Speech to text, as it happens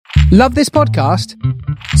Love this podcast?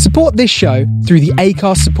 Support this show through the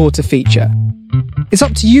Acast supporter feature. It's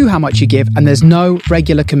up to you how much you give, and there's no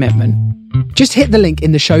regular commitment. Just hit the link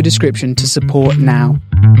in the show description to support now.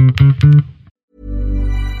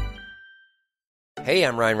 Hey,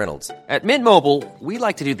 I'm Ryan Reynolds. At Mint Mobile, we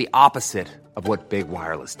like to do the opposite of what Big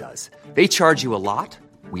Wireless does. They charge you a lot,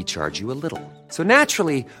 we charge you a little. So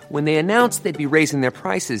naturally, when they announced they'd be raising their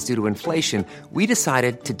prices due to inflation, we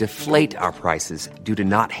decided to deflate our prices due to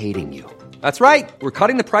not hating you. That's right. We're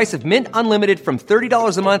cutting the price of Mint Unlimited from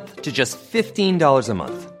 $30 a month to just $15 a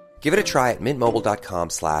month. Give it a try at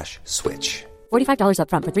mintmobile.com/switch. $45 up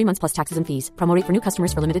front for 3 months plus taxes and fees. Promo rate for new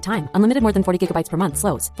customers for limited time. Unlimited more than 40 gigabytes per month.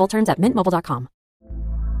 Slows full terms at mintmobile.com.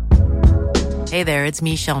 Hey there, it's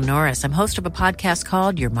Michelle Norris. I'm host of a podcast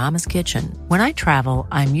called Your Mama's Kitchen. When I travel,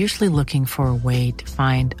 I'm usually looking for a way to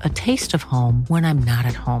find a taste of home when I'm not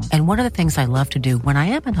at home. And one of the things I love to do when I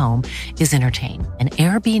am at home is entertain. And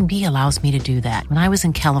Airbnb allows me to do that. When I was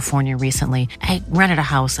in California recently, I rented a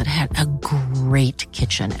house that had a great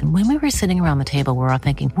kitchen. And when we were sitting around the table, we were all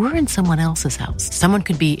thinking, we're in someone else's house. Someone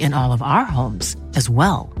could be in all of our homes as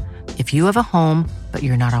well. If you have a home, but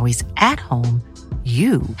you're not always at home,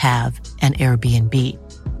 you have an Airbnb.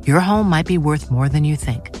 Your home might be worth more than you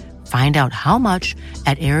think. Find out how much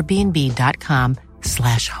at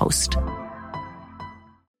airbnb.com/host.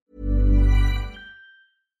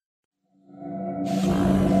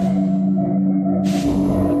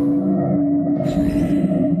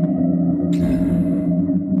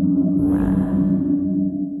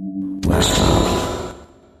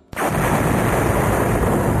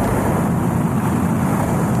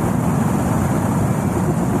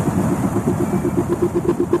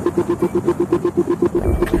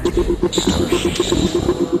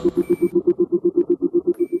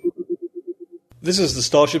 This is the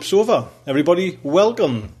Starship Sofa. Everybody,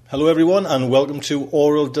 welcome. Hello everyone, and welcome to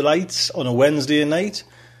Oral Delights on a Wednesday night.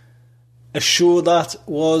 A show that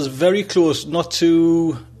was very close not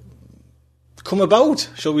to come about,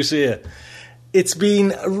 shall we say. It's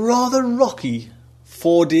been a rather rocky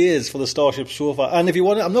 4 days for the Starship Sofa. And if you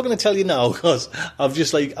want to, I'm not going to tell you now because I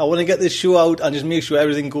want to get this show out and just make sure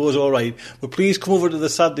everything goes all right. But please come over to the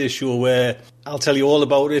Saturday show where I'll tell you all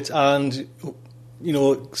about it. And you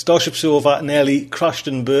know, Starship Sofa nearly crashed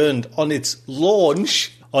and burned on its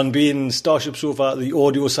launch on being Starship Sofa, the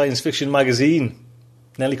audio science fiction magazine.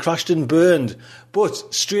 Nearly crashed and burned.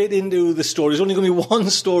 But straight into the story. There's only going to be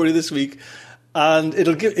one story this week, and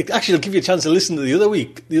it'll give you a chance to listen to the other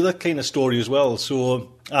kind of story as well. So,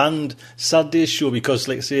 and Saturday's show, because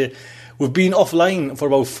like I say, we've been offline for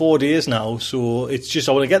about 4 days now. So it's just,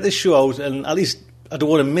 I want to get this show out, and at least I don't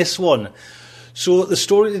want to miss one. So the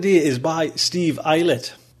story today is by Steve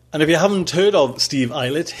Eilert. And if you haven't heard of Steve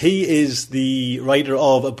Eilert, he is the writer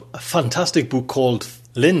of a fantastic book called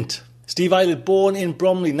Lint. Steve Eilert, born in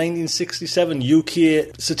Bromley, 1967, UK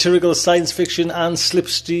satirical science fiction and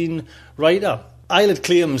slipstream writer. Eilert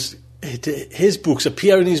claims his books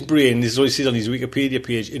appear in his brain, this is what he says on his Wikipedia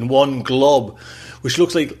page, in one glob, which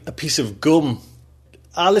looks like a piece of gum.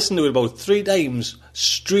 I listened to it about 3 times,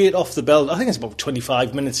 straight off the belt. I think it's about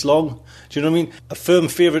 25 minutes long. Do you know what I mean? A firm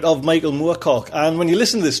favourite of Michael Moorcock. And when you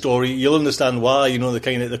listen to this story, you'll understand why, you know, the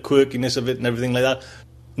kind of the quirkiness of it and everything like that.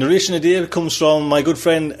 Narration today comes from my good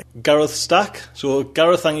friend Gareth Stack. So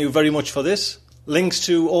Gareth, thank you very much for this. Links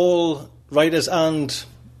to all writers and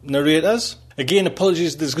narrators. Again,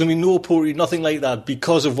 apologies, there's going to be no poetry, nothing like that,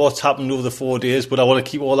 because of what's happened over the 4 days, but I want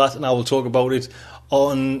to keep all that, and I will talk about it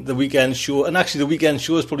on the weekend show. And actually, the weekend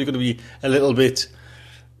show is probably going to be a little bit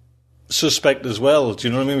suspect as well, do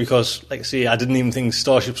you know what I mean? Because, like I say, I didn't even think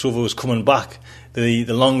Starship Sofa was coming back the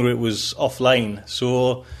longer it was offline.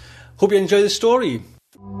 So, hope you enjoy the story.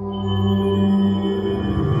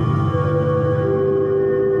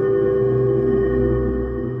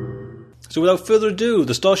 So without further ado,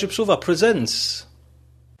 the Starship Sofa presents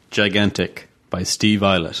Gigantic by Steve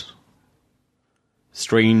Eilert.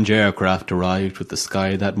 Strange aircraft arrived with the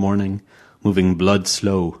sky that morning, moving blood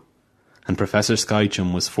slow, and Professor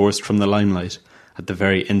Skychum was forced from the limelight at the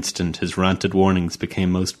very instant his ranted warnings became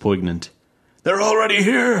most poignant. "They're already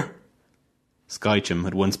here!" Skychum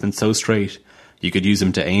had once been so straight you could use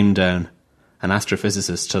him to aim down, an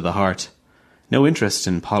astrophysicist to the heart. No interest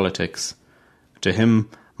in politics. To him,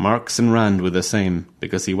 Marx and Rand were the same,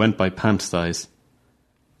 because he went by pant size.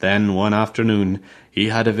 Then, one afternoon, he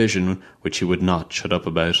had a vision which he would not shut up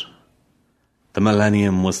about. The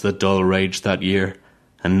millennium was the dull rage that year,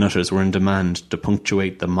 and nutters were in demand to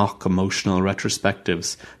punctuate the mock emotional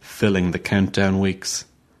retrospectives filling the countdown weeks.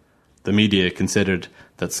 The media considered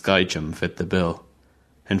that Skychum fit the bill.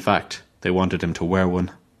 In fact, they wanted him to wear one.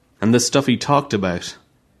 And the stuff he talked about,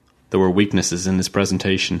 There were weaknesses in his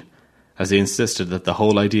presentation, as he insisted that the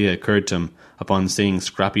whole idea occurred to him upon seeing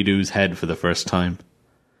Scrappy-Doo's head for the first time.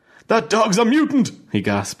 "That dog's a mutant!" he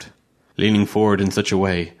gasped, leaning forward in such a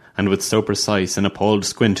way, and with so precise an appalled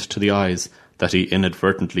squint to the eyes, that he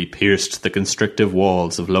inadvertently pierced the constrictive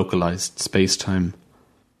walls of localized space-time.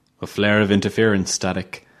 A flare of interference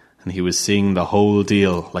static, and he was seeing the whole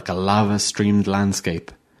deal like a lava-streamed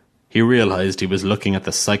landscape. He realized he was looking at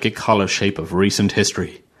the psychic hollow shape of recent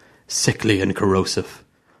history, sickly and corrosive.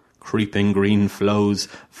 Creeping green flows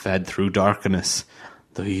fed through darkness.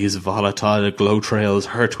 These volatile glow trails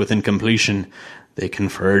hurt with incompletion. They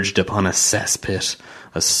converged upon a cesspit,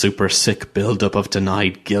 a super-sick build-up of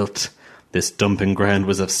denied guilt. This dumping ground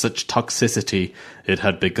was of such toxicity it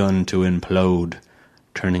had begun to implode,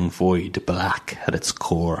 turning void black at its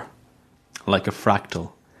core. Like a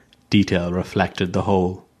fractal, detail reflected the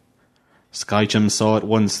whole. Skychum saw at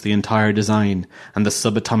once the entire design and the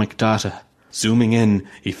subatomic data. Zooming in,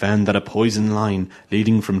 he found that a poison line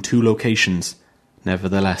leading from two locations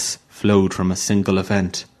nevertheless flowed from a single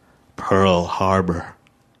event, Pearl Harbor.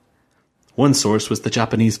 One source was the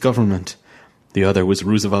Japanese government. The other was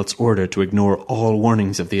Roosevelt's order to ignore all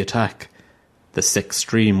warnings of the attack. The sick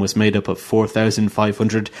stream was made up of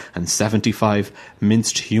 4,575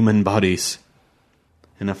 minced human bodies.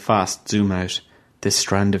 In a fast zoom-out, this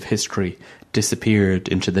strand of history disappeared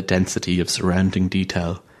into the density of surrounding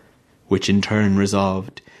detail, which in turn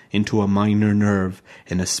resolved into a minor nerve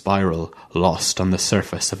in a spiral lost on the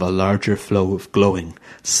surface of a larger flow of glowing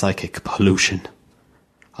psychic pollution.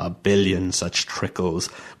 1 billion such trickles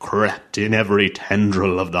crept in every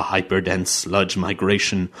tendril of the hyperdense sludge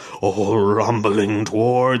migration, all rumbling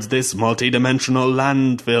towards this multidimensional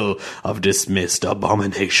landfill of dismissed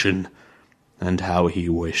abomination. And how he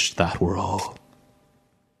wished that were all.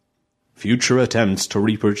 Future attempts to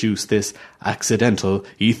reproduce this accidental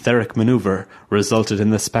etheric maneuver resulted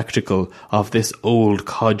in the spectacle of this old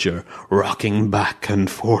codger rocking back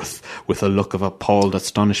and forth with a look of appalled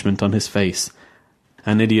astonishment on his face,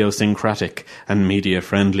 an idiosyncratic and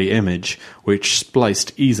media-friendly image which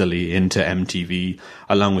spliced easily into MTV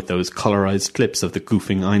along with those colorized clips of the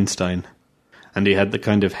goofing Einstein. And he had the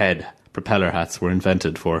kind of head propeller hats were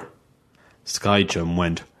invented for. Skychum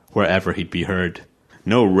went wherever he'd be heard.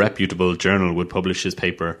 No reputable journal would publish his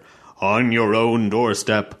paper. On your own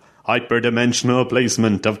doorstep, hyperdimensional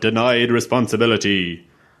placement of denied responsibility.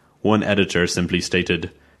 One editor simply stated,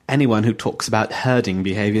 anyone who talks about herding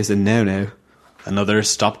behaviour's a no-no. Another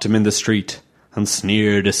stopped him in the street and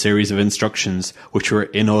sneered a series of instructions which were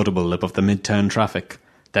inaudible above the midtown traffic,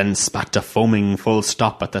 then spat a foaming full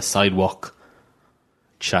stop at the sidewalk.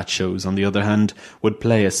 Chat shows, on the other hand, would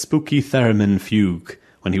play a spooky theremin fugue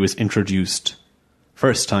when he was introduced.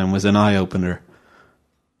 First time was an eye-opener.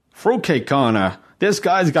 Fruitcake Corner, this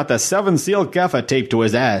guy's got the 7 Seal gaffer taped to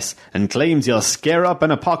his ass and claims he'll scare up an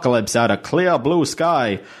apocalypse out of clear blue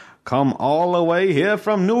sky. Come all the way here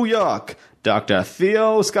from New York. Dr.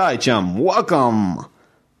 Theo Skychum, welcome!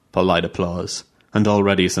 Polite applause, and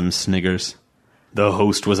already some sniggers. The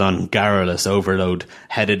host was on garrulous overload,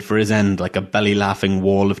 headed for his end like a belly-laughing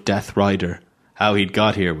wall of death rider. How he'd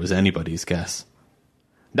got here was anybody's guess.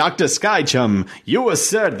 Dr. Skychum, you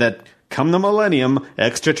assert that, come the millennium,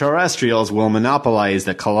 extraterrestrials will monopolize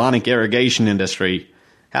the colonic irrigation industry.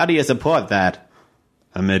 How do you support that?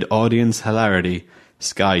 Amid audience hilarity,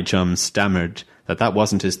 Skychum stammered that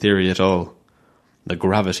wasn't his theory at all. The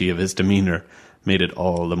gravity of his demeanour made it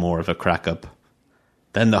all the more of a crack-up.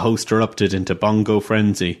 Then the host erupted into bongo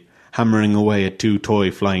frenzy, hammering away at 2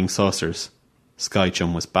 toy flying saucers.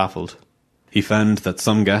 Skychum was baffled. He found that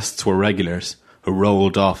some guests were regulars, who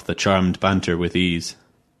rolled off the charmed banter with ease.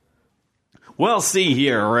 Well, see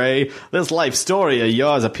here, Ray. This life story of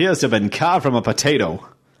yours appears to have been carved from a potato.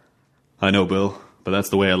 I know, Bill, but that's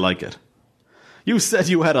the way I like it. You said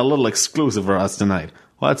you had a little exclusive for us tonight.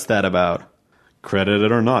 What's that about? Credit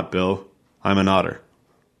it or not, Bill, I'm an otter.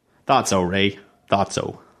 Thought so, Ray. Thought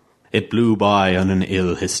so. It blew by on an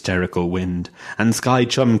ill hysterical wind, and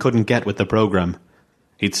Skychum couldn't get with the programme.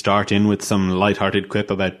 He'd start in with some light-hearted quip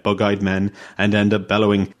about bug-eyed men and end up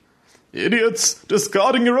bellowing, Idiots!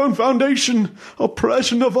 Discarding your own foundation!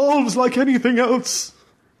 Oppression evolves like anything else!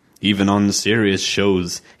 Even on serious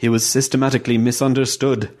shows, he was systematically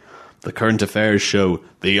misunderstood. The current affairs show,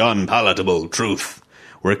 The Unpalatable Truth,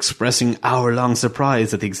 were expressing hour-long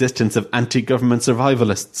surprise at the existence of anti-government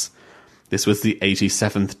survivalists. This was the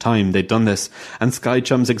 87th time they'd done this, and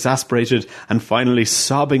Skychum's exasperated and finally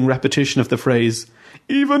sobbing repetition of the phrase,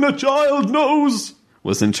 Even a child knows,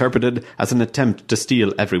 was interpreted as an attempt to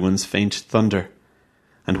steal everyone's faint thunder.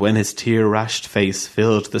 and when his tear-rashed face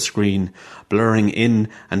filled the screen, blurring in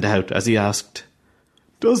and out as he asked,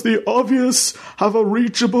 "Does the obvious have a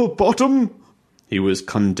reachable bottom?" he was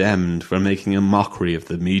condemned for making a mockery of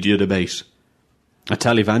the media debate. A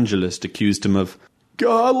televangelist accused him of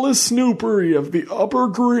godless snoopery of the upper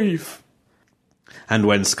grief. And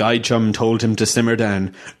when Sky Chum told him to simmer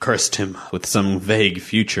down, cursed him with some vague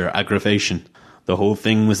future aggravation. The whole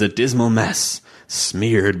thing was a dismal mess,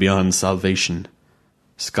 smeared beyond salvation.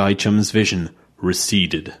 Sky Chum's vision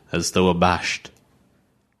receded as though abashed.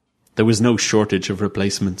 There was no shortage of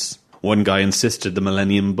replacements. One guy insisted the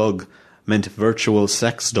Millennium Bug meant virtual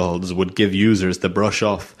sex dolls would give users the brush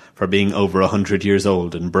off for being over 100 years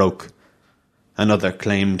old and broke. Another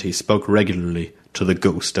claimed he spoke regularly to the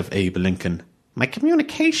ghost of Abe Lincoln. "My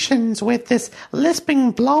communications with this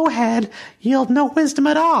lisping blowhead yield no wisdom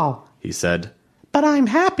at all," he said, "but I'm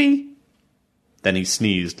happy." Then he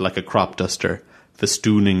sneezed like a crop duster,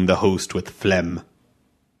 festooning the host with phlegm.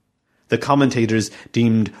 The commentators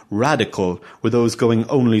deemed radical were those going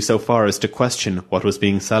only so far as to question what was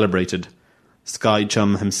being celebrated. Sky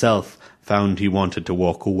Chum himself found he wanted to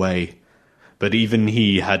walk away. But even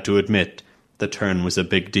he had to admit the turn was a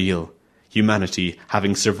big deal, humanity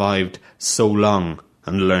having survived so long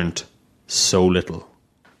and learnt so little.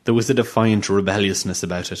 There was a defiant rebelliousness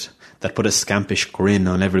about it that put a scampish grin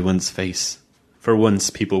on everyone's face. For once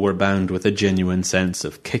people were bound with a genuine sense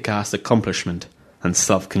of kick-ass accomplishment and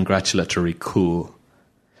self-congratulatory cool.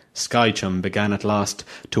 Sky Chum began at last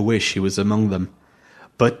to wish he was among them.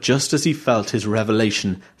 But just as he felt his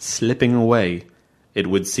revelation slipping away, it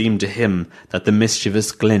would seem to him that the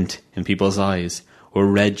mischievous glint in people's eyes were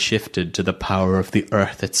red-shifted to the power of the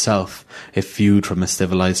earth itself if viewed from a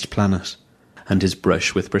civilized planet, and his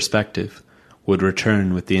brush with perspective would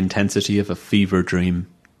return with the intensity of a fever dream,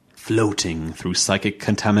 floating through psychic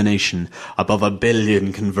contamination above 1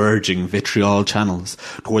 billion converging vitriol channels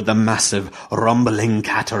toward the massive, rumbling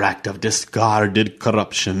cataract of discarded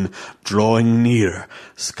corruption drawing near.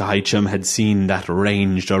 Sky Chum had seen that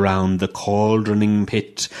ranged around the cauldroning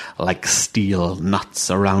pit like steel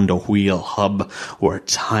nuts around a wheel hub were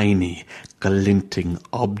tiny, glinting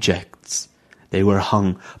objects. They were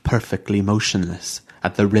hung perfectly motionless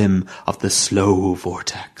at the rim of the slow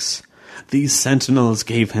vortex. These sentinels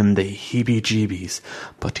gave him the heebie-jeebies,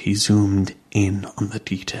 but he zoomed in on the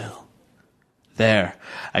detail. There,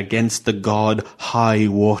 against the god-high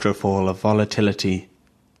waterfall of volatility,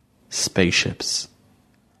 spaceships.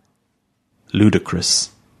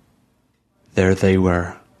 Ludicrous. There they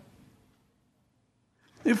were.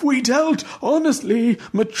 "If we dealt honestly,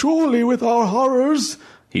 maturely with our horrors,"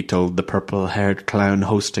 he told the purple-haired clown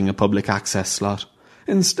hosting a public access slot,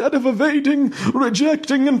 "instead of evading,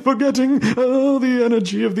 rejecting and forgetting, the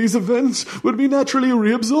energy of these events would be naturally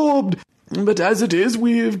reabsorbed. But as it is,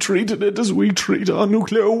 we have treated it as we treat our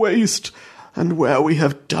nuclear waste. And where we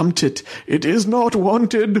have dumped it, it is not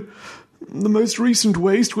wanted. The most recent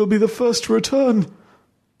waste will be the first to return."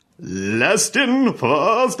 "Last in,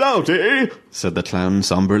 first out, eh?" said the clown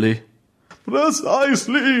somberly.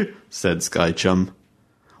 "Precisely," said Sky Chum.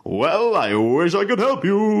 "Well, I wish I could help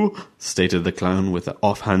you," stated the clown with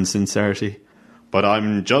offhand sincerity. "But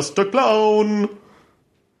I'm just a clown."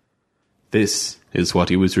 This is what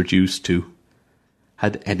he was reduced to.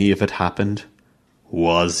 Had any of it happened?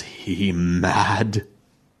 Was he mad?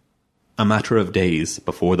 A matter of days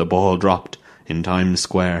before the ball dropped in Times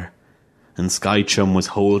Square, and Sky Chum was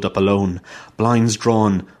holed up alone, blinds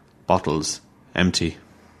drawn, bottles empty.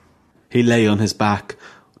 He lay on his back,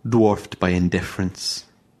 dwarfed by indifference.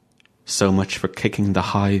 So much for kicking the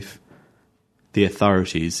hive. The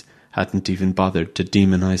authorities hadn't even bothered to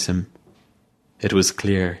demonize him. It was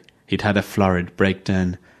clear he'd had a florid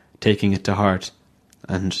breakdown, taking it to heart,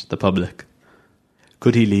 and the public.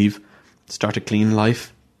 Could he leave, start a clean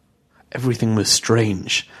life? Everything was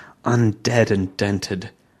strange, undead and dented.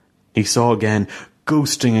 He saw again,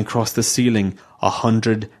 ghosting across the ceiling,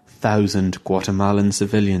 100,000 Guatemalan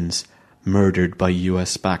civilians murdered by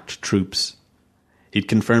US-backed troops. He'd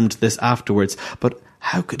confirmed this afterwards, but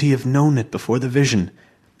how could he have known it before the vision?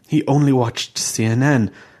 He only watched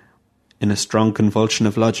CNN. In a strong convulsion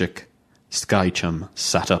of logic, Sky Chum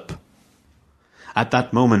sat up. At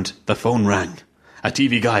that moment, the phone rang. A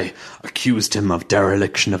TV guy accused him of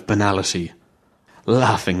dereliction of banality,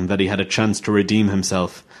 laughing that he had a chance to redeem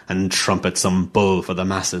himself and trumpet some bull for the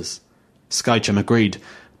masses. Sky Chum agreed,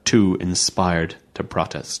 too inspired to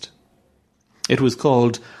protest. It was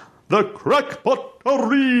called the Crackpot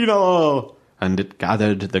Arena, and it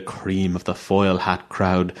gathered the cream of the foil hat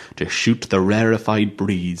crowd to shoot the rarefied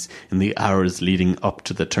breeze in the hours leading up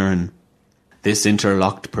to the turn. This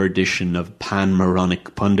interlocked perdition of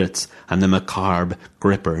pan-moronic pundits and the macabre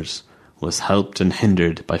grippers was helped and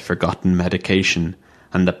hindered by forgotten medication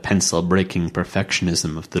and the pencil-breaking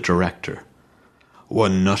perfectionism of the director.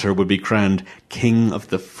 One nutter would be crowned King of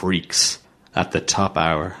the Freaks at the top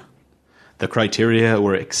hour. The criteria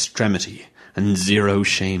were extremity and zero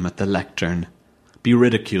shame at the lectern, be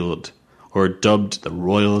ridiculed, or dubbed the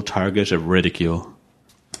royal target of ridicule.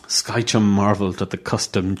 Skychum marvelled at the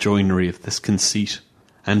custom joinery of this conceit,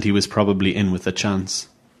 and he was probably in with a chance.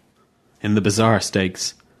 In the bizarre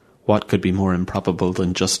stakes, what could be more improbable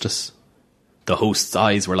than justice? The host's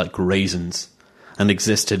eyes were like raisins, and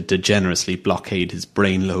existed to generously blockade his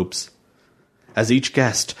brain lobes. As each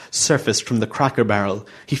guest surfaced from the cracker barrel,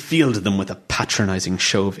 he fielded them with a patronising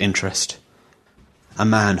show of interest. A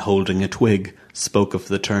man holding a twig spoke of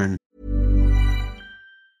the turn.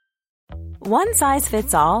 One size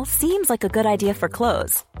fits all seems like a good idea for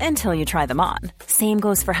clothes until you try them on. Same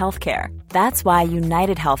goes for healthcare. That's why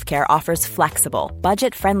United Healthcare offers flexible,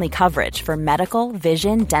 budget-friendly coverage for medical,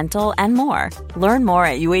 vision, dental, and more. Learn more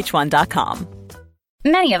at UH1.com.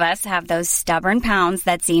 Many of us have those stubborn pounds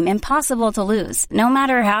that seem impossible to lose, no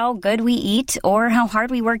matter how good we eat or how hard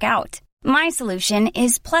we work out. My solution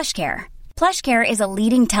is PlushCare. PlushCare is a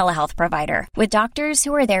leading telehealth provider with doctors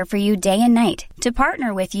who are there for you day and night to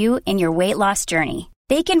partner with you in your weight loss journey.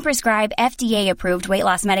 They can prescribe FDA-approved weight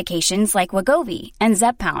loss medications like Wegovy and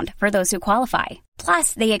Zepbound for those who qualify.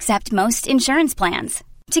 Plus, they accept most insurance plans.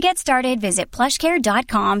 To get started, visit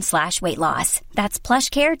plushcare.com/weightloss. That's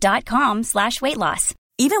plushcare.com/weightloss.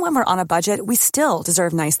 Even when we're on a budget, we still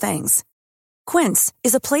deserve nice things. Quince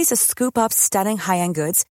is a place to scoop up stunning high-end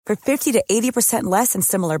goods for 50 to 80% less than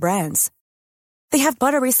similar brands. They have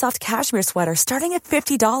buttery soft cashmere sweaters starting at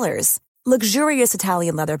 $50, luxurious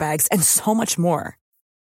Italian leather bags, and so much more.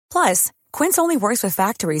 Plus, Quince only works with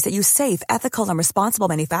factories that use safe, ethical, and responsible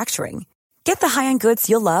manufacturing. Get the high-end goods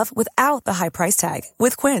you'll love without the high price tag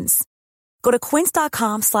with Quince. Go to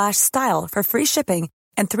quince.com/style for free shipping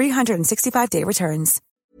and 365-day returns.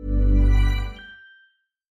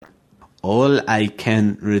 All I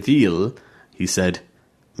can reveal, he said,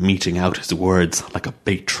 meting out his words like a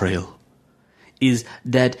bait trail, is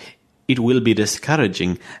that it will be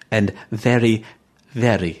discouraging and very,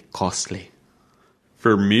 very costly.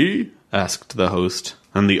 For me? Asked the host,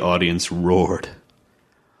 and the audience roared.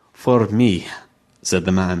 For me, said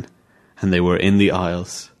the man, and they were in the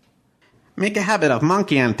aisles. Make a habit of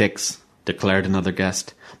monkey antics, declared another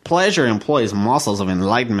guest. Pleasure employs muscles of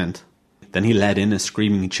enlightenment. Then he led in a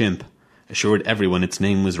screaming chimp, assured everyone its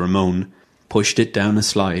name was Ramon, pushed it down a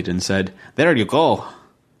slide and said, There you go.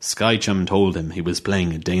 Skychum told him he was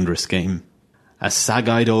playing a dangerous game. A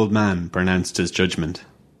sag-eyed old man pronounced his judgment.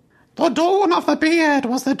 The dawn of the beard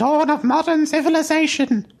was the dawn of modern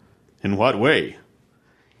civilization. In what way?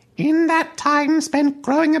 In that time spent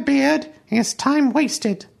growing a beard is time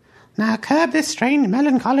wasted. Now curb this strange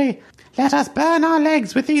melancholy. Let us burn our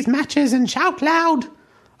legs with these matches and shout loud.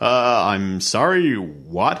 I'm sorry,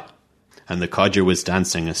 what? And the codger was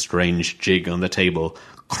dancing a strange jig on the table,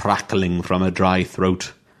 crackling from a dry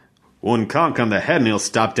throat. One conk on the head and he'll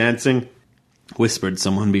stop dancing, whispered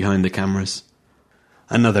someone behind the cameras.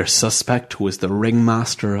 Another suspect was the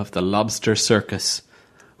ringmaster of the Lobster Circus,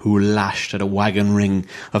 who lashed at a wagon ring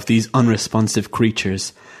of these unresponsive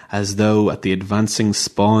creatures as though at the advancing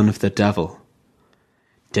spawn of the devil.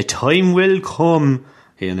 The time will come,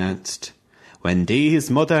 he announced, when these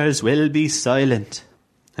mothers will be silent.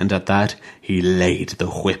 And at that he laid the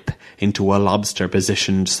whip into a lobster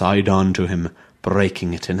positioned side on to him,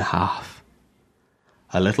 breaking it in half.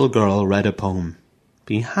 A little girl read a poem.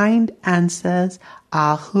 Behind answers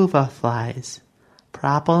are hoverflies,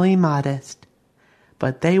 properly modest,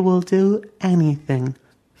 but they will do anything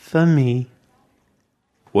for me.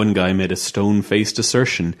 One guy made a stone-faced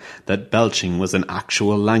assertion that belching was an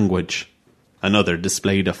actual language. Another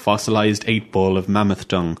displayed a fossilized 8-ball of mammoth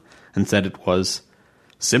dung and said it was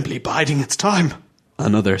simply biding its time.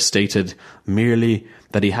 Another stated merely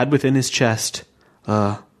that he had within his chest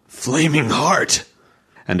a flaming heart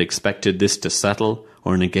and expected this to settle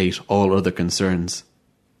or negate all other concerns.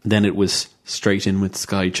 Then it was straight in with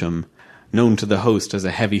Skychum, known to the host as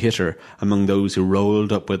a heavy hitter among those who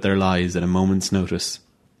rolled up with their lies at a moment's notice.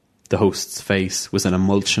 The host's face was an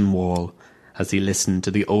emulsion wall as he listened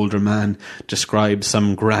to the older man describe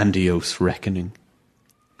some grandiose reckoning.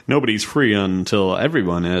 Nobody's free until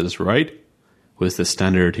everyone is, right? Was the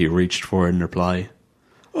standard he reached for in reply.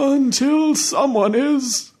 Until someone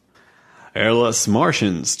is. Airless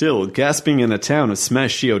Martian still gasping in a town of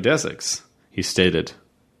smashed geodesics, he stated,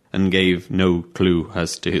 and gave no clue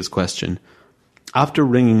as to his question. After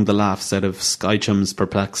wringing the laughs out of Skychum's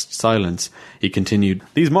perplexed silence, he continued,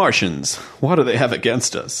 "These Martians, what do they have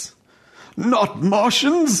against us?" "Not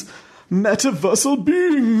Martians! Metaversal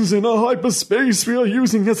beings in a hyperspace we are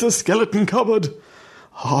using as a skeleton cupboard.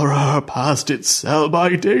 Horror past its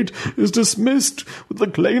sell-by date is dismissed with the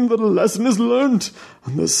claim that a lesson is learnt,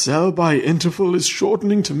 and the sell-by interval is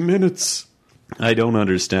shortening to minutes." "I don't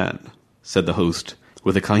understand," said the host,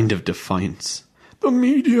 with a kind of defiance. "The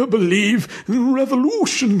media believe in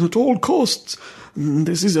revolution at all costs.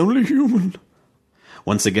 This is only human."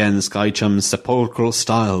 Once again, Skychum's sepulchral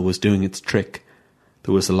style was doing its trick.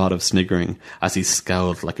 There was a lot of sniggering as he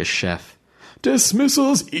scowled like a chef.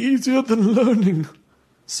 "Dismissal's easier than learning."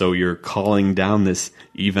 "So you're calling down this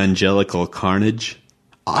evangelical carnage?"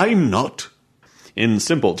 "I'm not." "In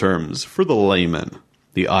simple terms, for the layman."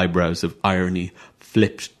 The eyebrows of irony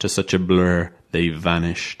flipped to such a blur they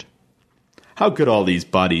vanished. "How could all these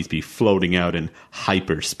bodies be floating out in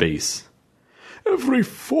hyperspace?" "Every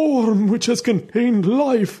form which has contained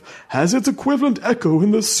life has its equivalent echo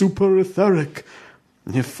in the super-etheric.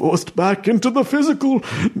 If forced back into the physical,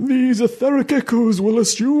 these etheric echoes will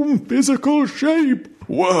assume physical shape."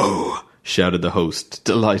 "Whoa!" shouted the host,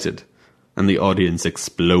 delighted, and the audience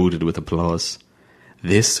exploded with applause.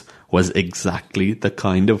 This was exactly the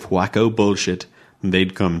kind of wacko bullshit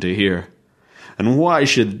they'd come to hear. And why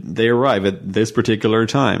should they arrive at this particular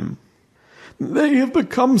time? "They have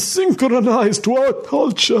become synchronized to our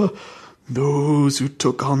culture. Those who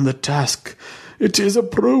took on the task. It is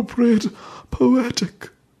appropriate, poetic."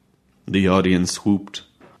 The audience whooped,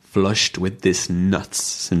 flushed with this nuts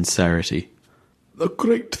sincerity. "The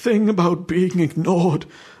great thing about being ignored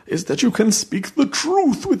is that you can speak the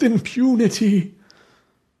truth with impunity."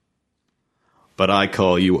 "But I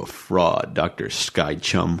call you a fraud, Dr.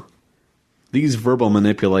 Skychum. These verbal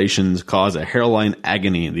manipulations cause a hairline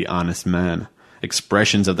agony in the honest man.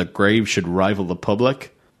 Expressions of the grave should rival the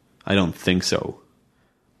public? I don't think so.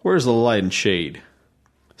 Where's the light and shade?"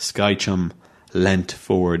 Skychum leant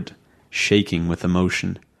forward, shaking with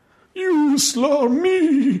emotion. "You slur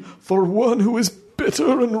me for one who is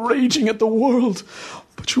bitter and raging at the world,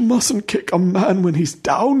 but you mustn't kick a man when he's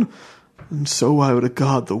down, and so I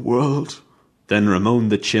regard the world." Then Ramon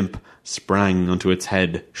the chimp sprang onto its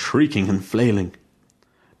head, shrieking and flailing.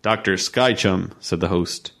 "Dr. Skychum," said the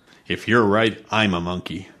host, "if you're right, I'm a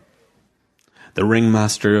monkey." The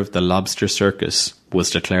ringmaster of the Lobster Circus was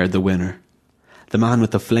declared the winner. The man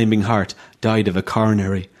with the flaming heart died of a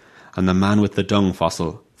coronary, and the man with the dung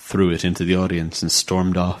fossil threw it into the audience and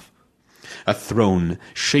stormed off. A throne,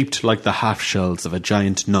 shaped like the half-shells of a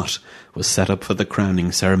giant nut, was set up for the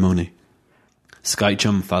crowning ceremony.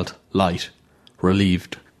 Skychum felt light,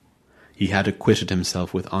 relieved. He had acquitted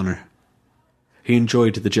himself with honour. He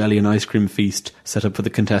enjoyed the jelly and ice cream feast set up for the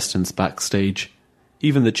contestants backstage.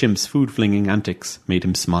 Even the chimp's food-flinging antics made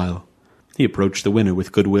him smile. He approached the winner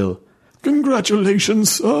with goodwill.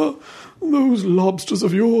 "Congratulations, sir. Those lobsters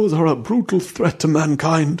of yours are a brutal threat to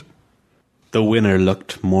mankind." The winner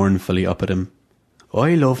looked mournfully up at him.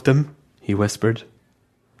 "I loved them," he whispered,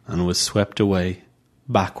 and was swept away,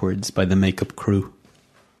 backwards by the makeup crew.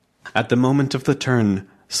 At the moment of the turn,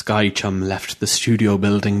 Skychum left the studio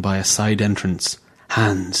building by a side entrance,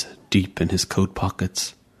 hands deep in his coat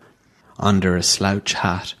pockets. Under a slouch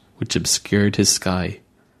hat which obscured his sky,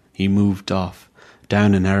 he moved off,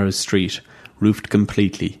 down a narrow street, roofed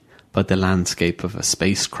completely by the landscape of a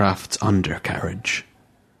spacecraft's undercarriage.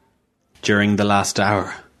 During the last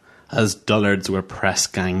hour, as dullards were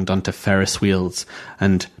press-ganged onto Ferris wheels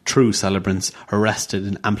and true celebrants arrested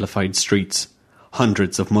in amplified streets,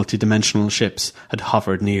 hundreds of multidimensional ships had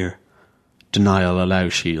hovered near. Denial allow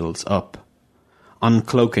shields up.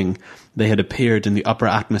 Uncloaking, they had appeared in the upper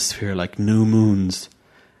atmosphere like new moons.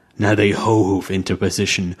 Now they hove into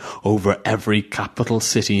position over every capital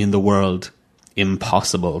city in the world.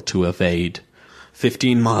 Impossible to evade.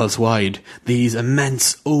 15 miles wide, these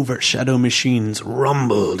immense overshadow machines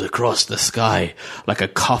rumbled across the sky like a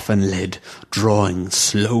coffin lid drawing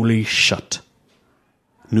slowly shut.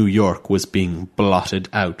 New York was being blotted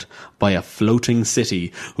out by a floating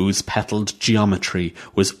city whose petalled geometry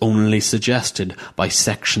was only suggested by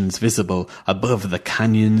sections visible above the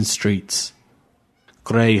canyon streets.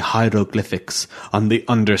 Grey hieroglyphics on the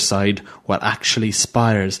underside were actually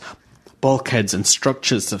spires, bulkheads and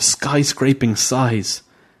structures of skyscraping size.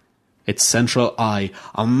 Its central eye,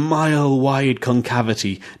 a mile-wide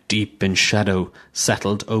concavity, deep in shadow,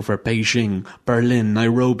 settled over Beijing, Berlin,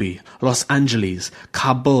 Nairobi, Los Angeles,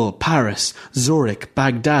 Kabul, Paris, Zurich,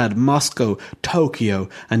 Baghdad, Moscow, Tokyo,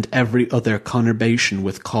 and every other conurbation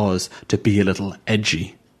with cause to be a little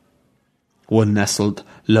edgy. One nestled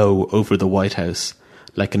low over the White House,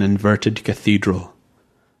 like an inverted cathedral.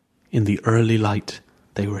 In the early light,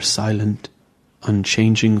 they were silent,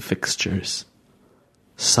 unchanging fixtures,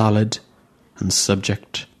 solid and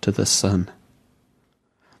subject to the sun.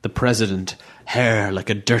 The president, hair like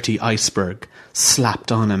a dirty iceberg,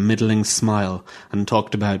 slapped on a middling smile and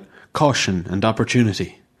talked about caution and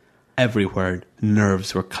opportunity. Everywhere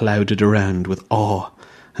nerves were clouded around with awe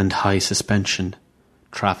and high suspension.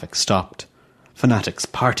 Traffic stopped. Fanatics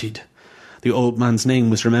partied. The old man's name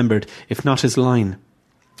was remembered, if not his line.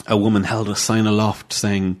 A woman held a sign aloft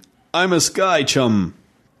saying, "I'm a sky chum."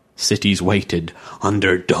 Cities waited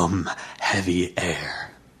under dumb, heavy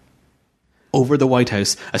air. Over the White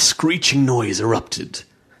House, a screeching noise erupted.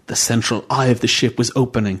 The central eye of the ship was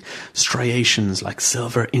opening. Striations like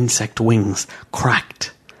silver insect wings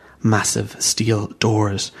cracked. Massive steel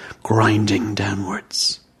doors grinding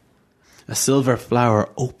downwards. A silver flower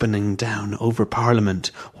opening down over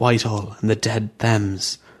Parliament, Whitehall and the dead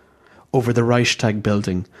Thames. Over the Reichstag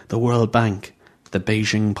building, the World Bank, the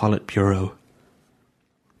Beijing Politburo.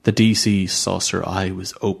 The DC saucer eye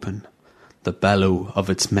was open, the bellow of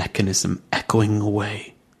its mechanism echoing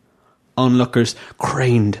away. Onlookers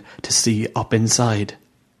craned to see up inside.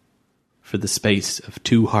 For the space of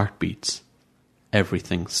 2 heartbeats,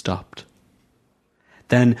 everything stopped.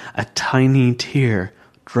 Then a tiny tear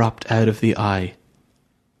dropped out of the eye,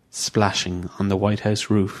 splashing on the White House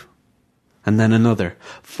roof. And then another,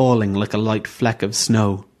 falling like a light fleck of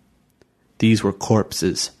snow. These were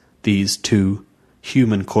corpses, these 2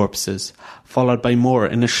 human corpses, followed by more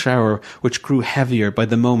in a shower which grew heavier by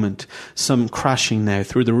the moment, some crashing now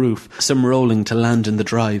through the roof, some rolling to land in the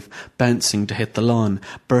drive, bouncing to hit the lawn,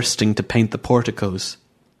 bursting to paint the porticos.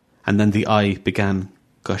 And then the eye began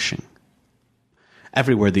gushing.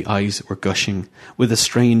 Everywhere the eyes were gushing, with a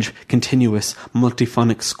strange, continuous,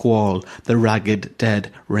 multiphonic squall, the ragged dead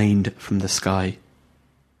rained from the sky.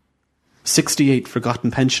 68 forgotten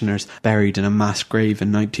pensioners buried in a mass grave in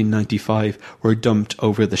 1995 were dumped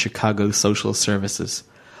over the Chicago social services.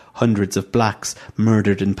 Hundreds of blacks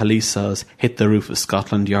murdered in police cells hit the roof of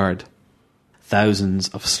Scotland Yard. Thousands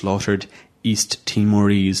of slaughtered East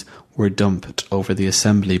Timorese were dumped over the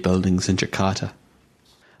assembly buildings in Jakarta.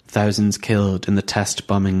 Thousands killed in the test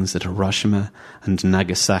bombings at Hiroshima and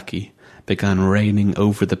Nagasaki began raining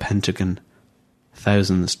over the Pentagon.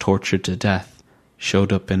 Thousands tortured to death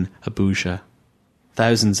showed up in Abuja.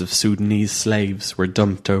 Thousands of Sudanese slaves were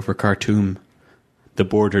dumped over Khartoum. The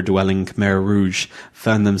border-dwelling Khmer Rouge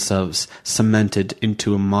found themselves cemented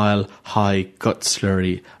into a mile-high gut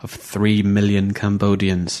slurry of 3 million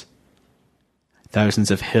Cambodians.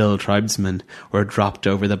 Thousands of hill tribesmen were dropped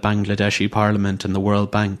over the Bangladeshi Parliament and the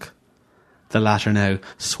World Bank, the latter now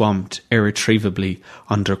swamped irretrievably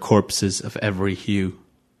under corpses of every hue.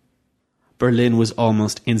 Berlin was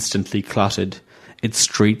almost instantly clotted, its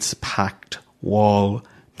streets packed wall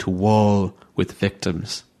to wall with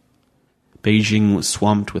victims. Beijing was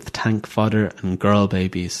swamped with tank fodder and girl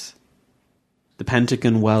babies. The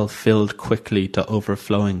Pentagon well filled quickly to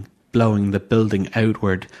overflowing, blowing the building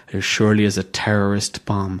outward as surely as a terrorist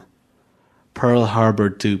bomb. Pearl Harbor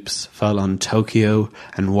dupes fell on Tokyo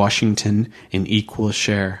and Washington in equal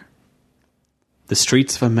share. The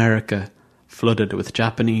streets of America flooded with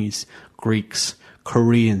Japanese, Greeks,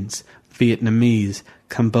 Koreans, Vietnamese,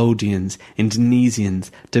 Cambodians,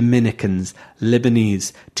 Indonesians, Dominicans,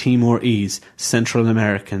 Lebanese, Timorese, Central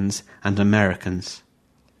Americans, and Americans,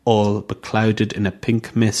 all beclouded in a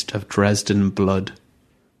pink mist of Dresden blood.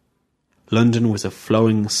 London was a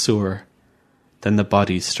flowing sewer. Then the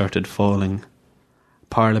bodies started falling.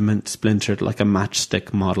 Parliament splintered like a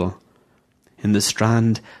matchstick model. In the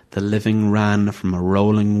Strand, the living ran from a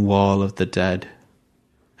rolling wall of the dead.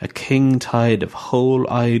 A king tide of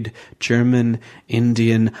whole-eyed German,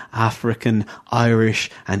 Indian, African, Irish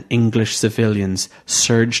and English civilians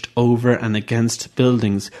surged over and against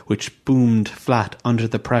buildings which boomed flat under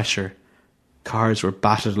the pressure. Cars were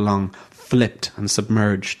battered along, flipped and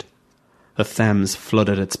submerged. The Thames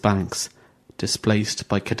flooded its banks, displaced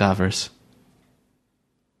by cadavers.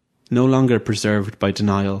 No longer preserved by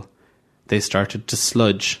denial, they started to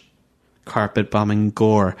sludge. Carpet-bombing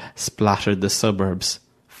gore splattered the suburbs,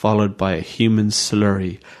 followed by a human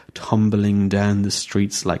slurry tumbling down the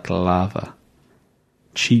streets like lava.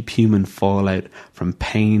 Cheap human fallout from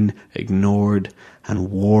pain ignored and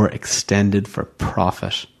war extended for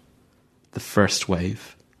profit. The first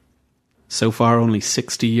wave. So far only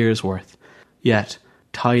 60 years' worth, yet,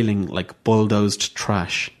 tiling like bulldozed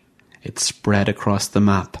trash, it spread across the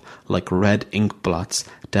map like red ink blots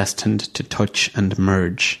destined to touch and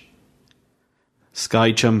merge.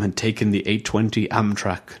 Skychum had taken the 8:20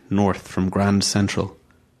 Amtrak north from Grand Central.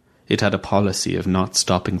 It had a policy of not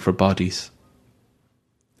stopping for bodies.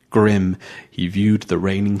 Grim, he viewed the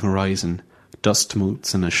raining horizon, dust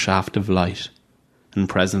motes in a shaft of light, and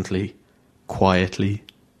presently, quietly,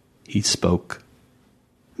 he spoke.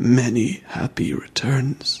 "Many happy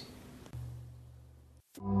returns."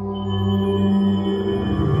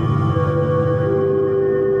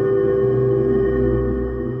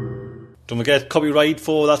 Don't forget, copyright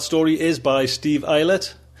for that story is by Steve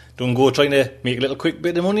Eilert. Don't go trying to make a little quick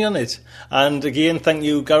bit of money on it. And again, thank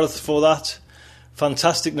you, Gareth, for that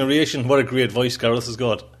fantastic narration. What a great voice Gareth has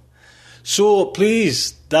got. So,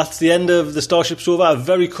 please, that's the end of the Starship Sofa. A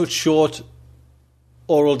very cut, short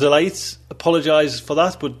Oral Delights. Apologise for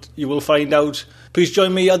that, but you will find out. Please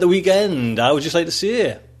join me at the weekend. I would just like to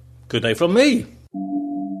say, good night from me.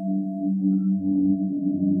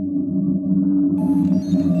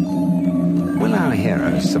 Will our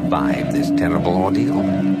heroes survive this terrible ordeal?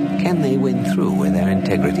 Can they win through with their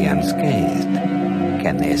integrity unscathed?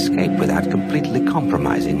 Can they escape without completely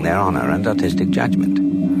compromising their honor and artistic judgment?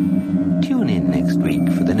 Tune in next week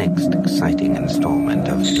for the next exciting installment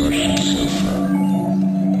of Starship Sofa.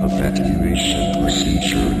 Evacuation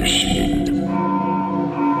procedure initiated.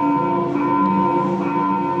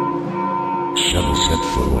 Shuttle set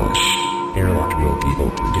for launch. Airlock will be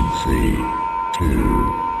opened in 3, 2,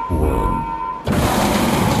 1.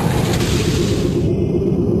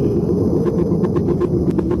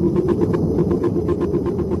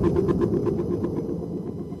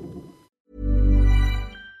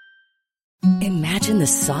 Imagine the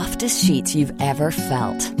softest sheets you've ever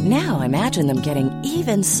felt. Now imagine them getting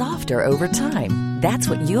even softer over time. That's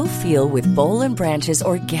what you'll feel with Boll & Branch's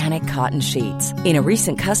organic cotton sheets. In a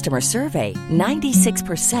recent customer survey,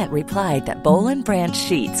 96% replied that Boll & Branch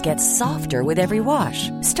sheets get softer with every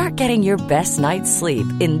wash. Start getting your best night's sleep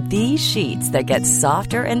in these sheets that get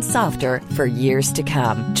softer and softer for years to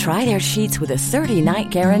come. Try their sheets with a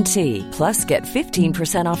 30-night guarantee. Plus, get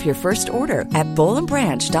 15% off your first order at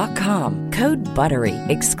bollandbranch.com. Code BUTTERY.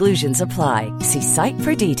 Exclusions apply. See site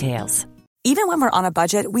for details. Even when we're on a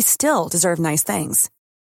budget, we still deserve nice things.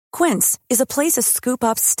 Quince is a place to scoop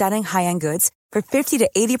up stunning high-end goods for 50 to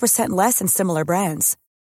 80% less than similar brands.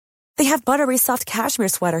 They have buttery soft cashmere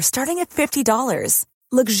sweaters starting at $50,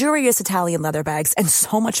 luxurious Italian leather bags, and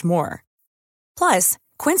so much more. Plus,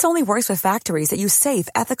 Quince only works with factories that use safe,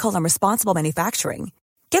 ethical, and responsible manufacturing.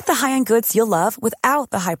 Get the high-end goods you'll love without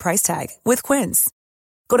the high price tag with Quince.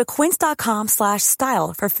 Go to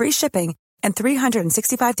quince.com/style for free shipping and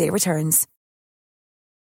 365-day returns.